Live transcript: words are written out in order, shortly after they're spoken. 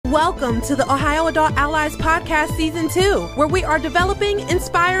Welcome to the Ohio Adult Allies Podcast Season 2, where we are developing,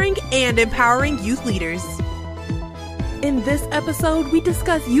 inspiring, and empowering youth leaders. In this episode, we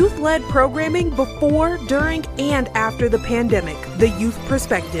discuss youth-led programming before, during, and after the pandemic, the youth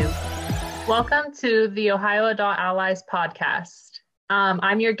perspective. Welcome to the Ohio Adult Allies Podcast.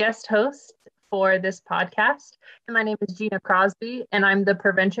 I'm your guest host for this podcast, and my name is Gina Crosby, and I'm the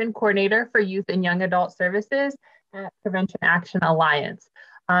Prevention Coordinator for Youth and Young Adult Services at Prevention Action Alliance.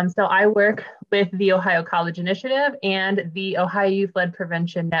 So I work with the Ohio College Initiative and the Ohio Youth-Led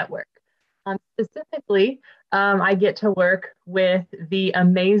Prevention Network. Specifically, I get to work with the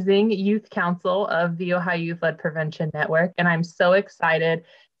amazing Youth Council of the Ohio Youth-Led Prevention Network, and I'm so excited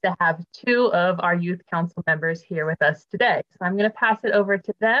to have two of our Youth Council members here with us today. So I'm going to pass it over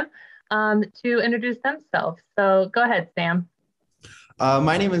to them to introduce themselves. So go ahead, Sam.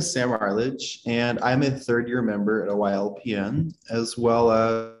 My name is Sam Arledge, and I'm a third-year member at OYLPN, as well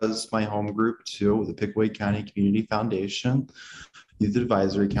as my home group, too, the Pickaway County Community Foundation Youth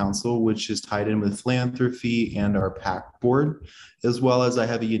Advisory Council, which is tied in with philanthropy and our PAC board, as well as I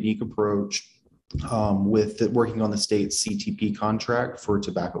have a unique approach with working on the state's CTP contract for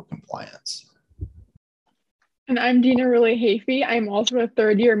tobacco compliance. And I'm Dina Ruley-Hafey. I'm also a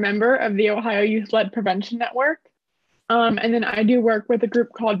third-year member of the Ohio Youth-Led Prevention Network. And then I do work with a group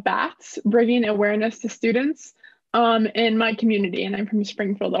called BATS, bringing awareness to students in my community, and I'm from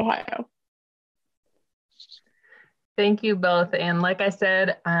Springfield, Ohio. Thank you both. And like I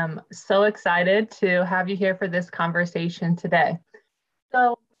said, I'm so excited to have you here for this conversation today.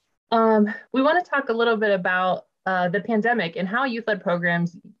 So we want to talk a little bit about the pandemic and how youth-led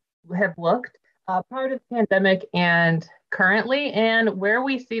programs have looked prior to the pandemic and currently, and where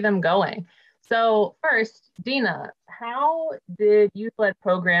we see them going. So first, Dina, how did youth-led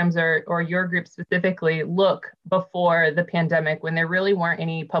programs or your group specifically look before the pandemic when there really weren't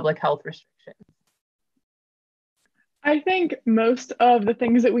any public health restrictions? I think most of the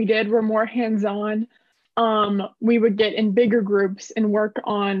things that we did were more hands-on. We would get in bigger groups and work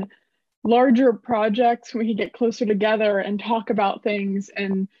on larger projects. We could get closer together and talk about things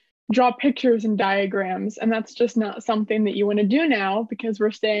and draw pictures and diagrams. And that's just not something that you want to do now because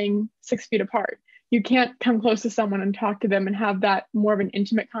we're staying 6 feet apart. You can't come close to someone and talk to them and have that more of an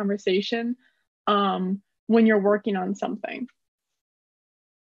intimate conversation when you're working on something.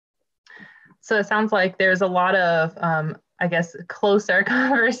 So it sounds like there's a lot of, closer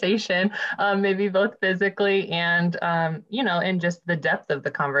conversation, maybe both physically and, in just the depth of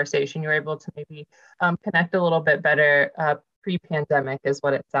the conversation. You're able to maybe connect a little bit better pre-pandemic is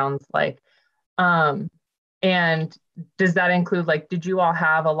what it sounds like. And does that include, did you all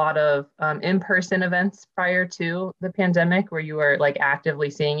have a lot of in-person events prior to the pandemic where you were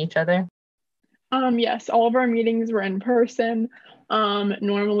actively seeing each other? Yes, all of our meetings were in person.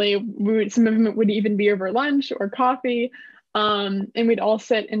 Normally, some of them would even be over lunch or coffee. And we'd all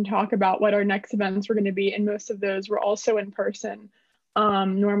sit and talk about what our next events were going to be. And most of those were also in person,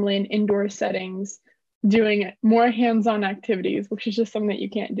 normally in indoor settings, doing more hands-on activities, which is just something that you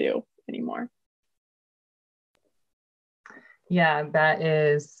can't do anymore. Yeah, that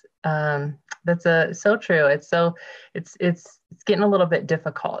is, that's so true. It's getting a little bit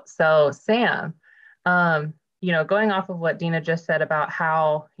difficult. So Sam, going off of what Dina just said about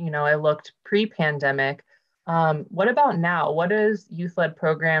how, I looked pre-pandemic, what about now? What is youth-led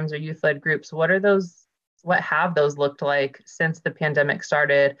programs or youth-led groups? What have those looked like since the pandemic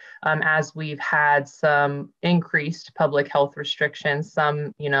started, as we've had some increased public health restrictions,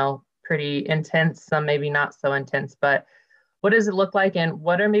 some, pretty intense, some maybe not so intense, but what does it look like, and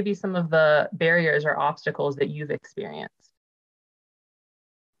what are maybe some of the barriers or obstacles that you've experienced?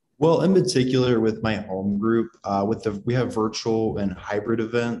 Well, in particular with my home group, we have virtual and hybrid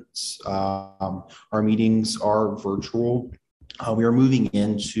events. Our meetings are virtual. We are moving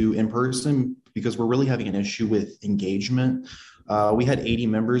into in-person because we're really having an issue with engagement. We had 80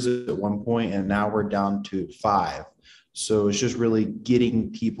 members at one point, and now we're down to 5. So it's just really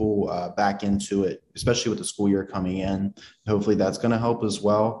getting people back into it, especially with the school year coming in. Hopefully that's going to help as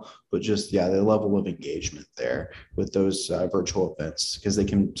well. But just, the level of engagement there with those virtual events, because they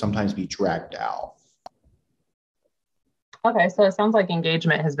can sometimes be dragged out. Okay, so it sounds like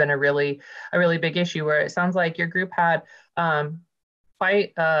engagement has been a really big issue, where it sounds like your group had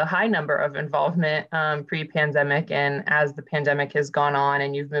quite a high number of involvement pre-pandemic, and as the pandemic has gone on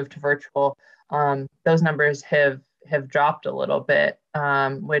and you've moved to virtual, those numbers have dropped a little bit,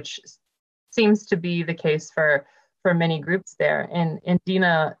 which seems to be the case for many groups there. And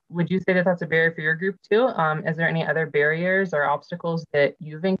Dina, would you say that that's a barrier for your group too? Is there any other barriers or obstacles that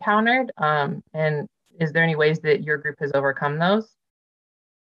you've encountered? And is there any ways that your group has overcome those?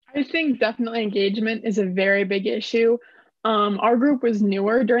 I think definitely engagement is a very big issue. Our group was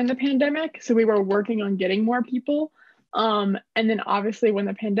newer during the pandemic, so we were working on getting more people. And then obviously when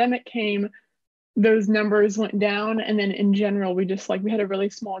the pandemic came, those numbers went down. And then in general, we had a really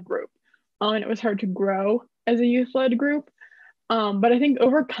small group. And it was hard to grow as a youth-led group. But I think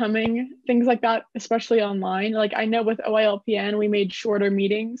overcoming things like that, especially online, like I know with OILPN, we made shorter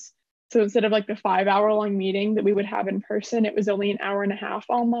meetings. So instead of like the 5 hour long meeting that we would have in person, it was only an hour and a half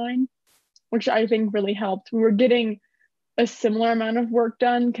online, which I think really helped. We were getting a similar amount of work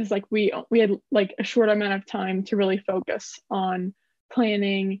done because like we had like a short amount of time to really focus on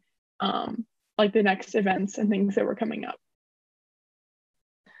planning like the next events and things that were coming up.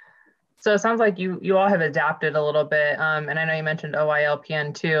 So it sounds like you all have adapted a little bit. And I know you mentioned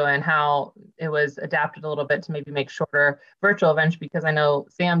OILPN too, and how it was adapted a little bit to maybe make shorter virtual events, because I know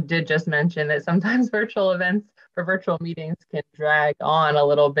Sam did just mention that sometimes virtual events for virtual meetings can drag on a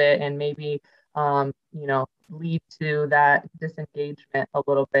little bit and maybe, lead to that disengagement a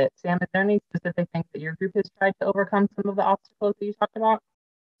little bit. Sam, is there any specific things that your group has tried to overcome some of the obstacles that you talked about?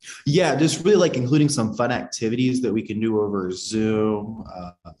 Yeah, just really like including some fun activities that we can do over Zoom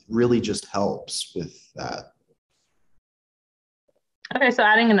really just helps with that. Okay, so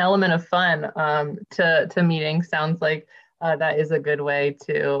adding an element of fun to meetings sounds like that is a good way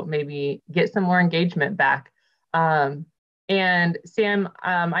to maybe get some more engagement back. And Sam,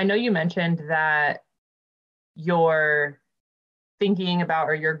 I know you mentioned that you're thinking about,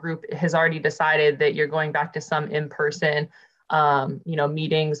 or your group has already decided that you're going back to some in-person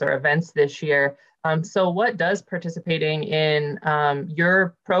meetings or events this year. So what does participating in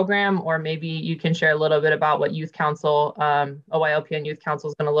your program, or maybe you can share a little bit about what Youth Council, OILPN Youth Council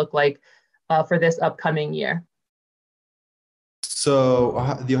is going to look like for this upcoming year?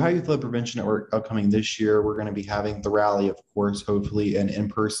 So the Ohio Youth Led Prevention Network upcoming this year, we're going to be having the rally, of course, hopefully an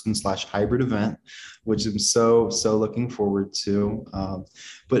in-person/hybrid event, which I'm so looking forward to.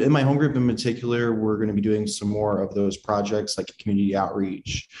 But in my home group in particular, we're going to be doing some more of those projects like community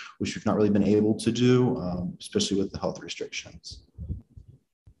outreach, which we've not really been able to do, especially with the health restrictions.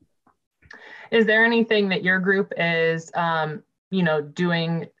 Is there anything that your group is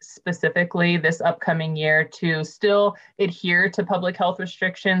doing specifically this upcoming year to still adhere to public health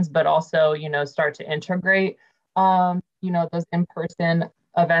restrictions, but also, start to integrate, those in-person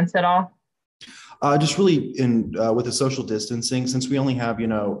events at all? Just really with the social distancing, since we only have,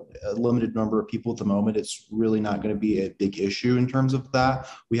 a limited number of people at the moment, it's really not going to be a big issue in terms of that.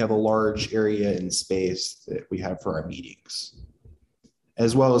 We have a large area in space that we have for our meetings,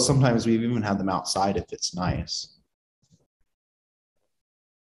 as well as sometimes we've even had them outside if it's nice.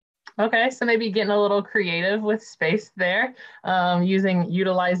 Okay, so maybe getting a little creative with space there,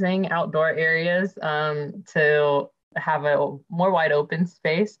 utilizing outdoor areas to have a more wide open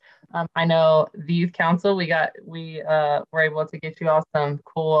space. I know the Youth Council, we were able to get you all some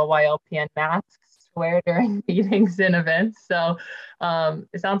cool YLPN masks to wear during meetings and events. So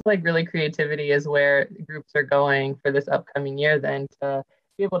it sounds like really creativity is where groups are going for this upcoming year then, to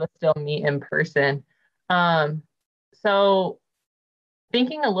be able to still meet in person. So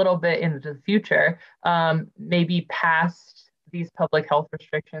thinking a little bit into the future, maybe past these public health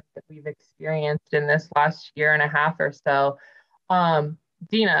restrictions that we've experienced in this last year and a half or so,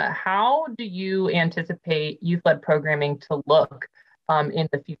 Dina, how do you anticipate youth-led programming to look in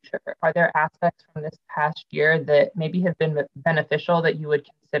the future? Are there aspects from this past year that maybe have been beneficial that you would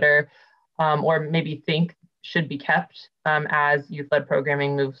consider or maybe think should be kept as youth-led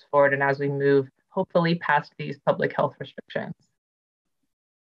programming moves forward and as we move hopefully past these public health restrictions?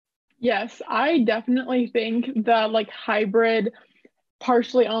 Yes, I definitely think that like hybrid,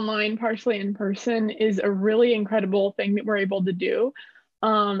 partially online, partially in person is a really incredible thing that we're able to do.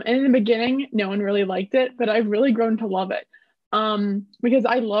 And in the beginning, no one really liked it, but I've really grown to love it because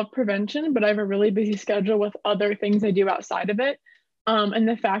I love prevention, but I have a really busy schedule with other things I do outside of it. And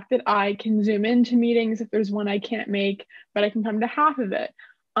the fact that I can Zoom into meetings if there's one I can't make, but I can come to half of it.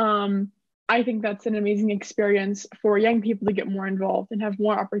 I think that's an amazing experience for young people to get more involved and have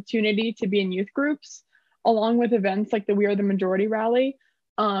more opportunity to be in youth groups, along with events like the We Are the Majority rally.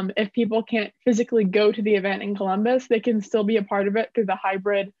 If people can't physically go to the event in Columbus, they can still be a part of it through the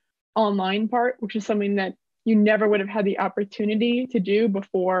hybrid online part, which is something that you never would have had the opportunity to do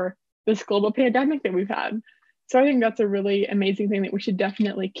before this global pandemic that we've had. So I think that's a really amazing thing that we should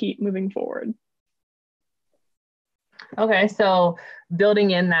definitely keep moving forward. Okay, so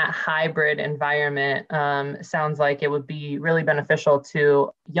building in that hybrid environment sounds like it would be really beneficial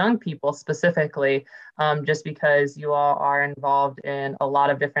to young people specifically, just because you all are involved in a lot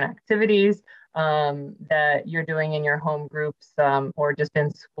of different activities that you're doing in your home groups or just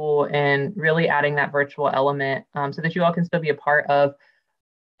in school, and really adding that virtual element so that you all can still be a part of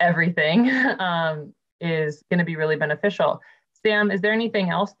everything is going to be really beneficial. Sam, is there anything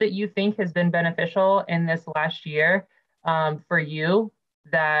else that you think has been beneficial in this last year for you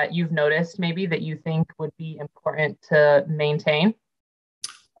that you've noticed maybe that you think would be important to maintain?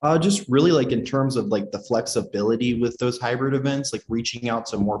 Just really like in terms of like the flexibility with those hybrid events, like reaching out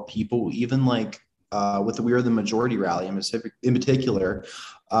to more people, even like with the We Are the Majority rally in particular,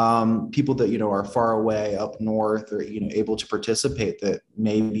 people that, are far away up north or, able to participate that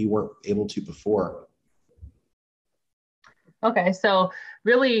maybe weren't able to before. Okay, so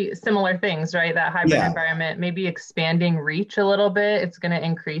really similar things, right? That hybrid environment, maybe expanding reach a little bit. It's going to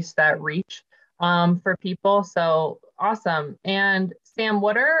increase that reach for people. So awesome. And Sam,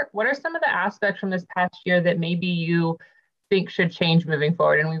 what are some of the aspects from this past year that maybe you think should change moving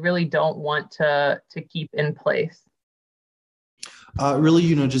forward and we really don't want to keep in place?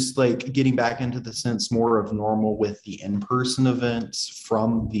 Really, just like getting back into the sense more of normal with the in-person events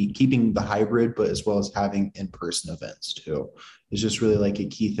from the keeping the hybrid, but as well as having in-person events too, is just really like a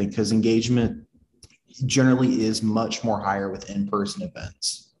key thing because engagement generally is much more higher with in-person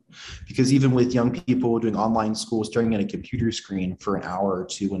events. Because even with young people doing online school, staring at a computer screen for an hour or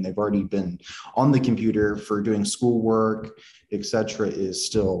two when they've already been on the computer for doing schoolwork, etc., is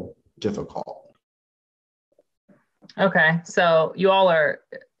still difficult. Okay, so you all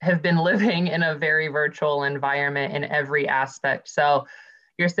have been living in a very virtual environment in every aspect. So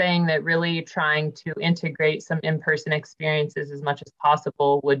you're saying that really trying to integrate some in-person experiences as much as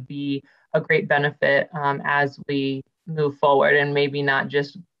possible would be a great benefit as we move forward, and maybe not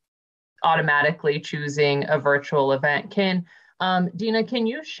just automatically choosing a virtual event. Dina, can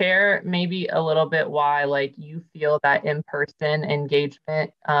you share maybe a little bit why like you feel that in-person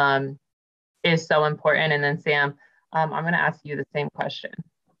engagement is so important? And then Sam, I'm going to ask you the same question.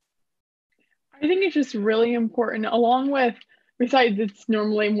 I think it's just really important, along with, besides it's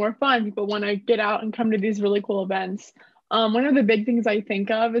normally more fun, people want to get out and come to these really cool events. One of the big things I think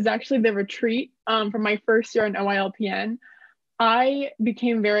of is actually the retreat from my first year in OILPN. I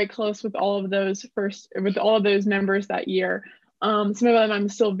became very close with all of those members that year. Some of them I'm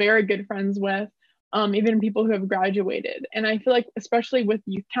still very good friends with, even people who have graduated. And I feel like, especially with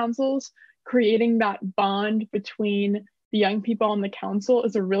youth councils, creating that bond between the young people on the council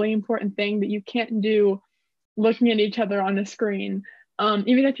is a really important thing that you can't do looking at each other on a screen.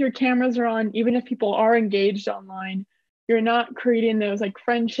 Even if your cameras are on, even if people are engaged online, you're not creating those like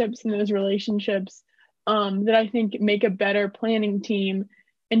friendships and those relationships that I think make a better planning team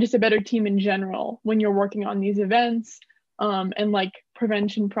and just a better team in general when you're working on these events and like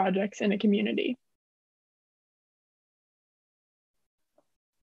prevention projects in a community.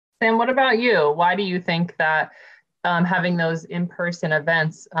 Sam, what about you? Why do you think that having those in-person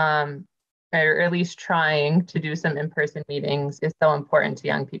events, or at least trying to do some in-person meetings, is so important to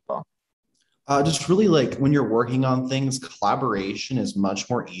young people? Just really like when you're working on things, collaboration is much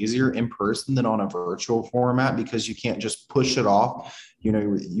more easier in person than on a virtual format because you can't just push it off.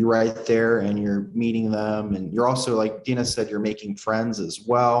 You're right there and you're meeting them. And you're also, like Dina said, you're making friends as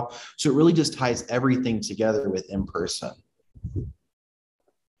well. So it really just ties everything together with in person.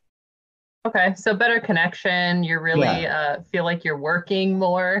 Okay, so better connection. You really feel like you're working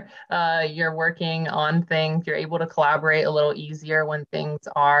more. You're working on things. You're able to collaborate a little easier when things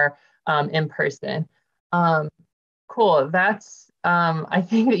are in person. Cool. That's, I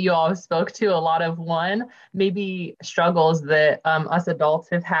think that you all spoke to a lot of maybe struggles that us adults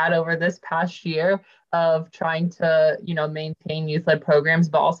have had over this past year of trying to, maintain youth-led programs,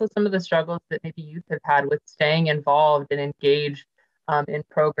 but also some of the struggles that maybe youth have had with staying involved and engaged in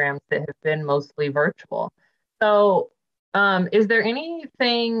programs that have been mostly virtual. So is there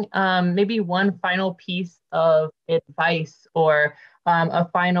anything, maybe one final piece of advice or a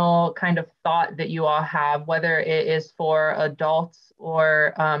final kind of thought that you all have, whether it is for adults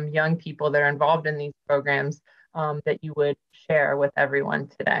or young people that are involved in these programs that you would share with everyone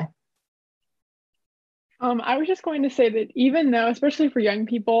today? I was just going to say that even though, especially for young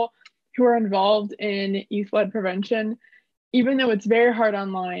people who are involved in youth-led prevention, even though it's very hard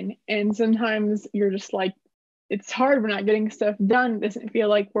online and sometimes you're just like, it's hard, we're not getting stuff done, it doesn't feel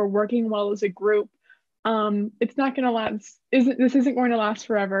like we're working well as a group, it's not going to last, this isn't going to last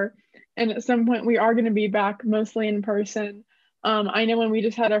forever. And at some point we are going to be back mostly in person. I know when we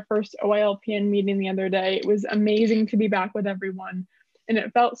just had our first OILPN meeting the other day, it was amazing to be back with everyone and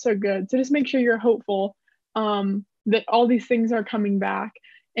it felt so good. So just make sure you're hopeful that all these things are coming back.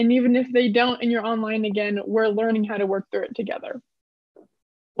 And even if they don't and you're online again, we're learning how to work through it together.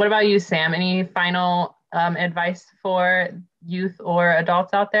 What about you, Sam? Any final advice for youth or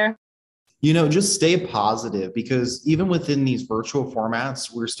adults out there? Just stay positive, because even within these virtual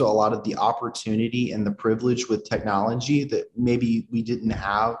formats, we're still a lot of the opportunity and the privilege with technology that maybe we didn't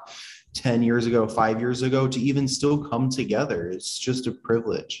have 10 years ago, 5 years ago, to even still come together. It's just a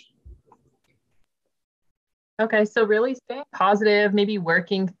privilege. Okay, so really staying positive, maybe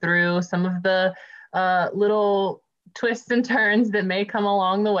working through some of the little twists and turns that may come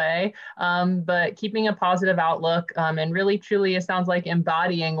along the way, but keeping a positive outlook, and really truly it sounds like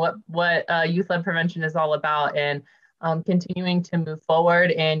embodying what youth-led prevention is all about, and continuing to move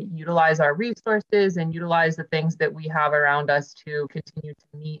forward and utilize our resources and utilize the things that we have around us to continue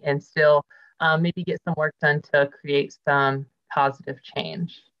to meet and still maybe get some work done to create some positive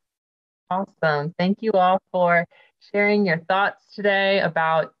change. Awesome. Thank you all for sharing your thoughts today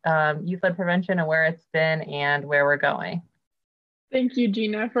about youth-led prevention and where it's been and where we're going. Thank you,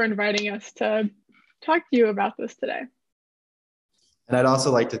 Gina, for inviting us to talk to you about this today. And I'd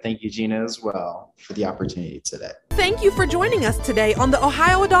also like to thank you, Gina, as well, for the opportunity today. Thank you for joining us today on the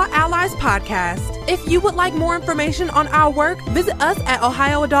Ohio Adult Allies podcast. If you would like more information on our work, visit us at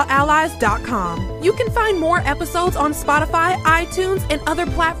ohioadultallies.com. You can find more episodes on Spotify, iTunes, and other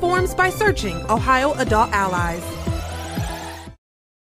platforms by searching Ohio Adult Allies.